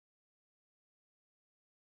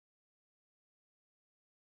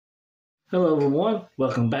Hello everyone,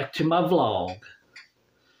 welcome back to my vlog.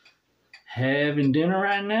 Having dinner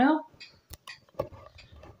right now.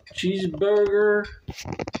 Cheeseburger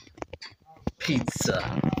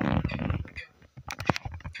pizza.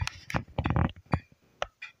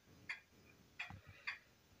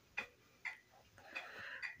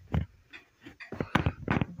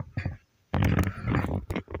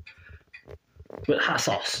 With hot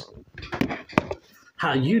sauce.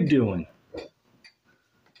 How you doing?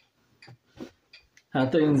 How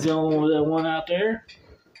things going with everyone out there?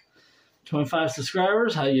 25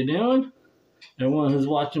 subscribers, how you doing? Everyone who's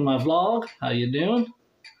watching my vlog, how you doing?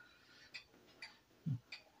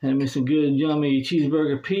 Had me some good yummy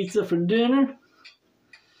cheeseburger pizza for dinner.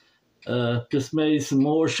 Just made some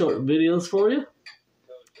more short videos for you.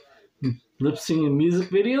 Lip singing music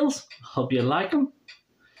videos. Hope you like them.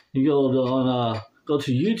 You go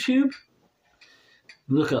to YouTube,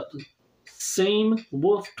 look up Same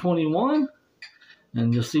Wolf 21,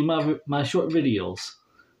 and you'll see my short videos.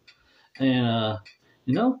 And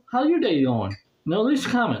how your day going? Leave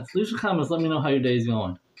some comments. Leave some comments. Let me know how your day's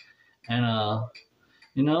going. And I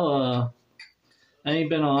ain't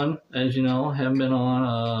been on, as you know, haven't been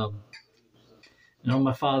on.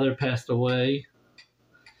 My father passed away,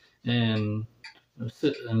 and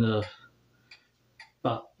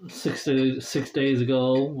about 6 days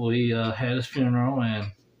ago, we had his funeral,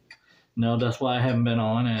 and that's why I haven't been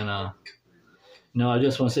on. And I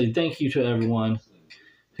just want to say thank you to everyone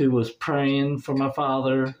who was praying for my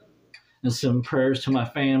father, and some prayers to my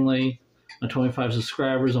family, my 25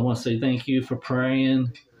 subscribers. I want to say thank you for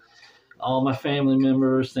praying. All my family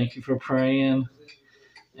members, thank you for praying,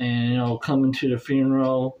 and coming to the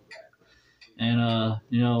funeral. And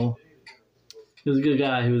he was a good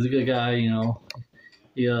guy. He was a good guy.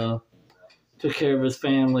 He took care of his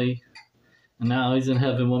family, and now he's in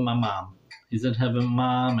heaven with my mom. He's in heaven with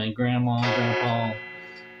mom and grandma and grandpa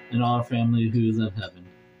and all our family who's in heaven.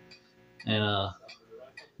 And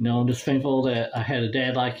I'm just thankful that I had a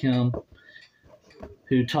dad like him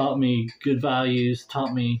who taught me good values,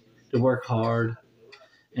 taught me to work hard,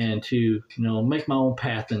 and to make my own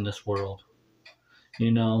path in this world.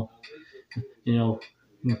 And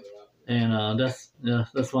that's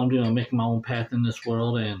what I'm doing. I'm making my own path in this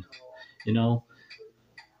world, and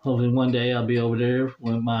hopefully one day I'll be over there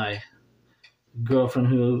with my girlfriend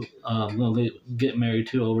who I'm gonna get married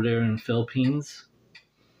to over there in the Philippines,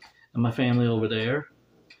 and my family over there.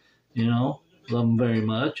 Love them very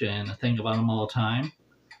much, and I think about them all the time,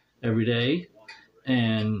 every day.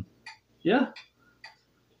 And yeah,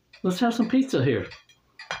 let's have some pizza here.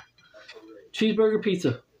 Cheeseburger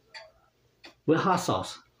pizza with hot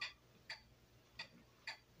sauce.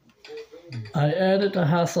 I added the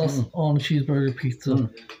hot sauce on the cheeseburger pizza.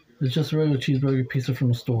 It's just a regular cheeseburger pizza from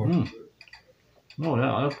the store. Oh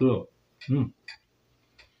yeah, that's good.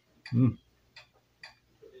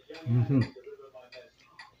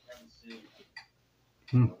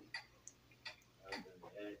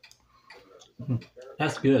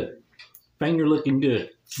 That's good. Finger looking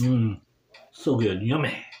good. So good.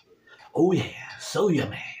 Yummy. Oh yeah, so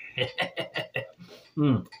yummy.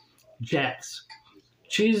 Jack's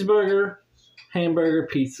cheeseburger, hamburger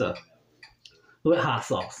pizza with hot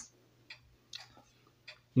sauce.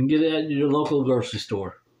 You can get it at your local grocery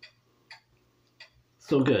store.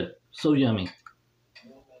 So good. So yummy.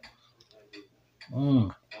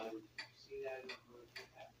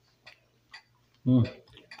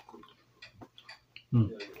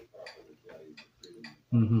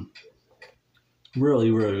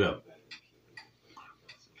 Really, really good.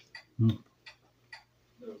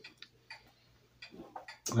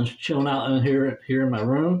 I'm just chilling out in here in my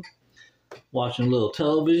room, watching a little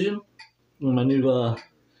television with my new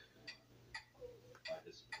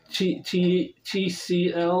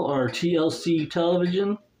TCL or TLC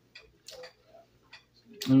television.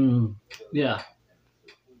 Yeah,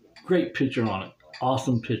 great picture on it.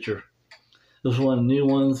 Awesome picture. This is one of the new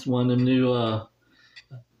ones. One of the new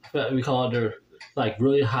we call it their like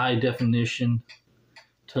really high definition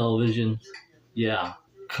televisions. Yeah,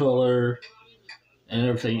 color and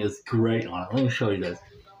everything is great on it. Let me show you this.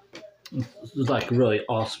 This is like really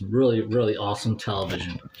awesome, really, really awesome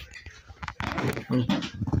television.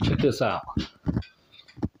 Check this out.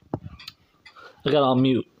 I got on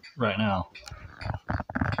mute right now.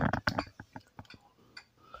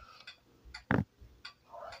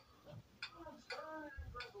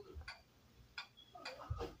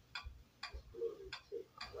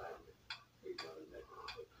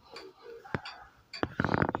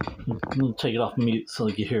 I'm gonna take it off mute so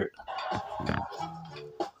you can hear it.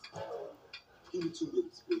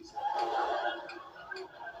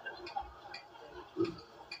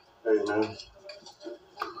 Hey, man.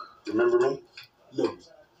 Remember me? No.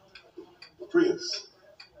 Prius?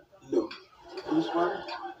 No. Bruce Wayne?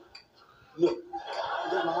 No. You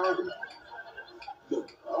got my argument. No.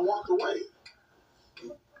 I walked away.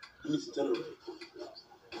 You need to tell her.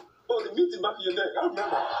 Oh, the meeting back in your neck. I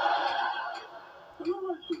remember. I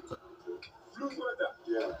remember you. Bruce Wayne?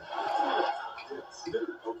 Yeah. Yes.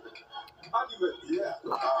 Okay. Anyway, yeah.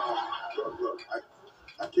 Look.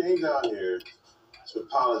 I came down here to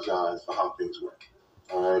apologize for how things were.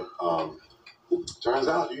 All right. Turns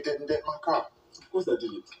out you didn't dent my car. Of course I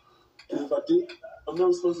didn't. And if I did, I'm not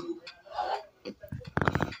responsible.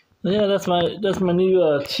 Yeah, that's my new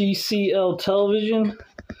TCL television.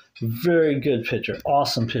 Very good picture.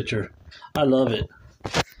 Awesome picture. I love it.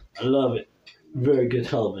 Very good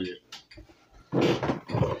television.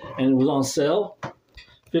 And it was on sale.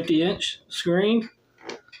 50-inch screen.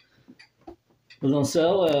 It was on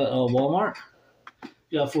sale at Walmart.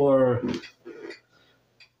 Got for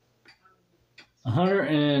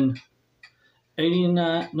 $200.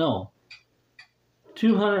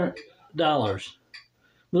 A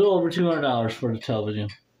little over $200 for the television.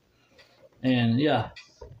 And yeah,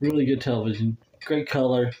 really good television. Great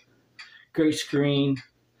color. Great screen.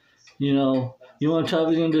 You know, you want a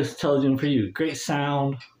television, this television for you. Great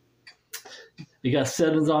sound. You got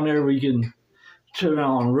settings on there where you can turn it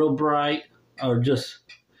on real bright or just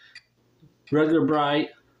regular bright,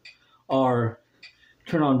 or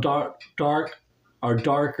turn on dark or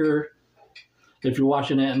darker if you're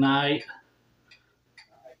watching at night.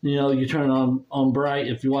 You know, you turn it on bright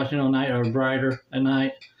if you're watching all night, or brighter at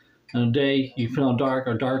night. And day, you put on dark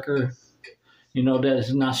or darker. You know that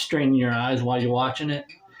it's not straining your eyes while you're watching it.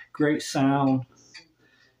 Great sound.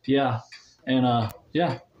 Yeah. And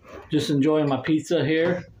yeah, just enjoying my pizza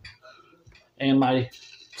here and my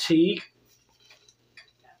tea.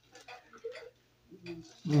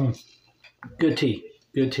 Good tea.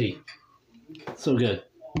 So good.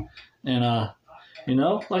 And you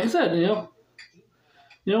know, like I said,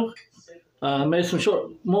 I made some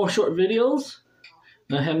more short videos.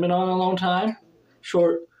 I haven't been on in a long time.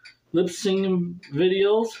 Short lip singing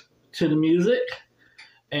videos to the music,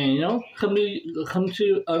 and come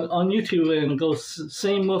to on YouTube and go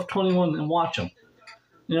sing with 21 and watch them.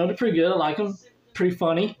 They're pretty good. I like them. Pretty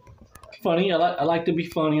funny. I like to be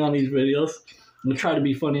funny on these videos. I'm gonna try to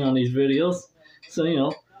be funny on these videos. So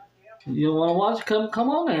you want to watch? Come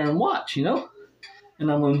on there and watch. And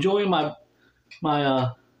I'm enjoying my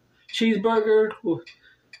cheeseburger with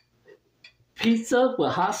pizza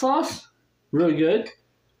with hot sauce. Really good.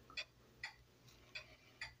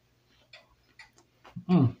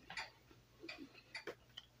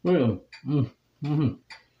 Really.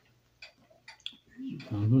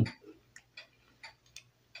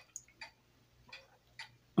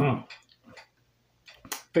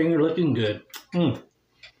 Finger looking good.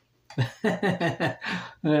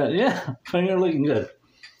 Yeah, finger looking good.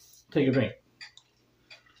 Take a drink.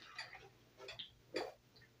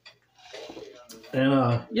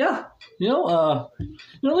 And yeah,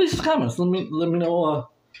 leave some comments. Let me know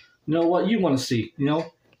what you want to see.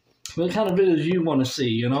 What kind of videos you want to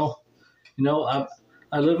see. I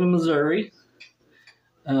live in Missouri.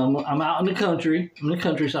 I'm out in the country, in the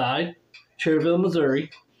countryside, Cherryville, Missouri,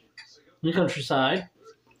 in the countryside,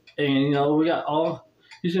 and we got all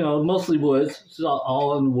mostly woods. It's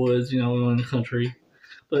all in the woods, in the country.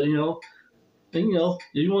 But if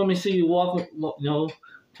you want me to see you walk,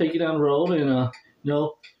 take you down the road, and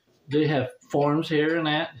they have farms here and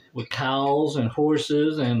that with cows and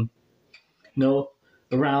horses, and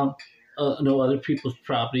around other people's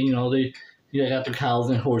property. They got their cows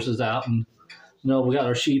and horses out, and we got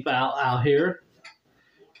our sheep out here.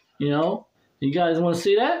 You guys want to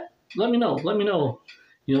see that? Let me know.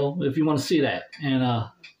 If you want to see that, and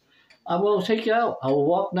I will take you out. I will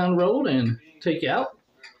walk down the road and take you out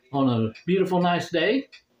on a beautiful, nice day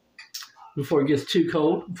before it gets too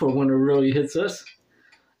cold, before winter really hits us.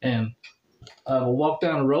 And I will walk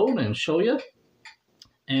down the road and show you.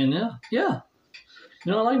 And yeah, I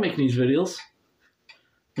like making these videos.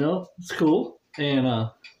 It's cool. And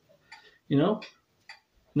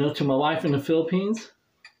to my wife in the Philippines,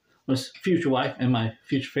 my future wife and my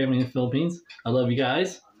future family in the Philippines, I love you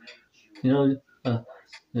guys. I know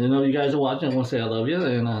you guys are watching. I want to say I love you,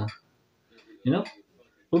 and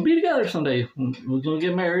we'll be together someday. We're gonna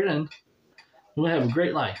get married, and we're gonna have a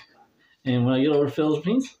great life. And when I get over to the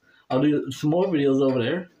Philippines, I'll do some more videos over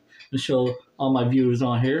there to show all my viewers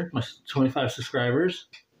on here, my 25 subscribers,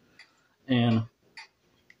 and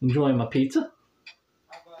enjoying my pizza,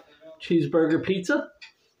 cheeseburger pizza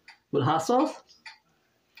with hot sauce.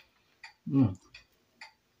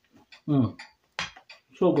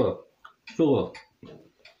 So good. Sure.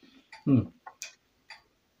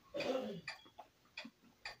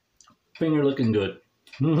 Finger looking good.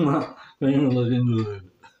 Finger looking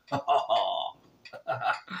good.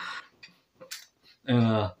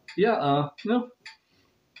 And yeah, you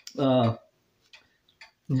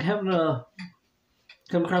haven't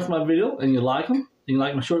come across my video and you like them, and you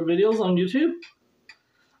like my short videos on YouTube,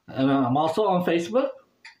 and I'm also on Facebook,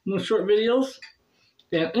 my short videos,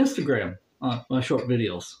 and Instagram on my short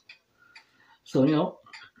videos. So you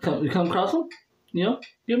come across them, give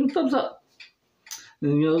them a thumbs up.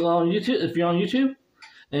 And on YouTube, if you're on YouTube,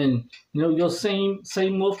 and go same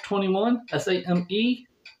Wolf 21, SAME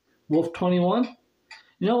Wolf 21.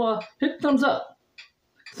 Hit the thumbs up,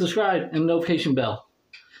 subscribe, and notification bell.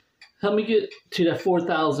 Help me get to that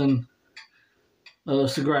 4,000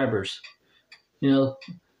 subscribers. And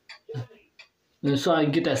so I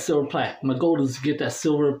can get that silver plaque. My goal is to get that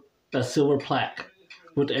silver plaque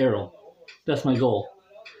with the arrow. That's my goal.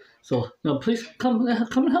 So please come and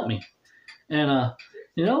help me. And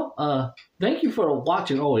thank you for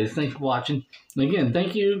watching always. Thanks for watching. And again,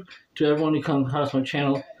 thank you to everyone who comes across my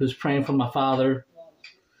channel who's praying for my father.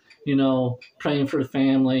 Praying for the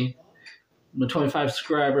family. My 25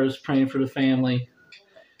 subscribers praying for the family.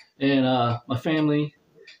 And my family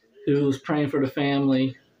who was praying for the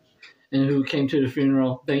family and who came to the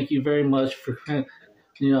funeral. Thank you very much for coming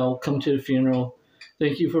to the funeral.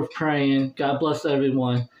 Thank you for praying. God bless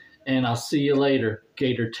everyone. And I'll see you later,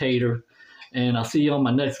 Gator Tater. And I'll see you on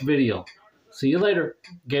my next video. See you later,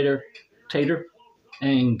 Gator Tater.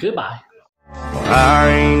 And goodbye. I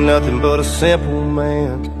ain't nothing but a simple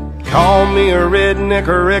man. Call me a redneck,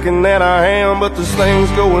 I reckon that I am, but there's things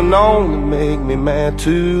going on that make me mad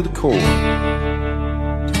to the core.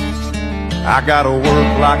 I gotta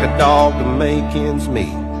work like a dog to make ends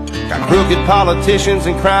meet. Got crooked politicians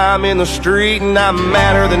and crime in the street, and I'm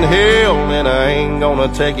madder than hell, and I ain't gonna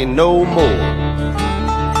take it no more.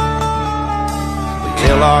 We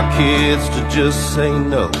tell our kids to just say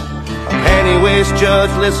no. A panty-waist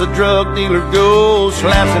judge lets a drug dealer go,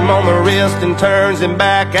 slaps him on the wrist and turns him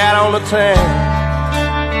back out on the town.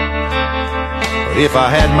 But if I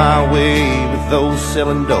had my way with those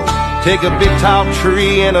selling dope, take a big tall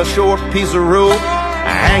tree and a short piece of rope,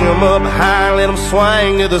 hang them up high, let them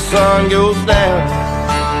swing till the sun goes down.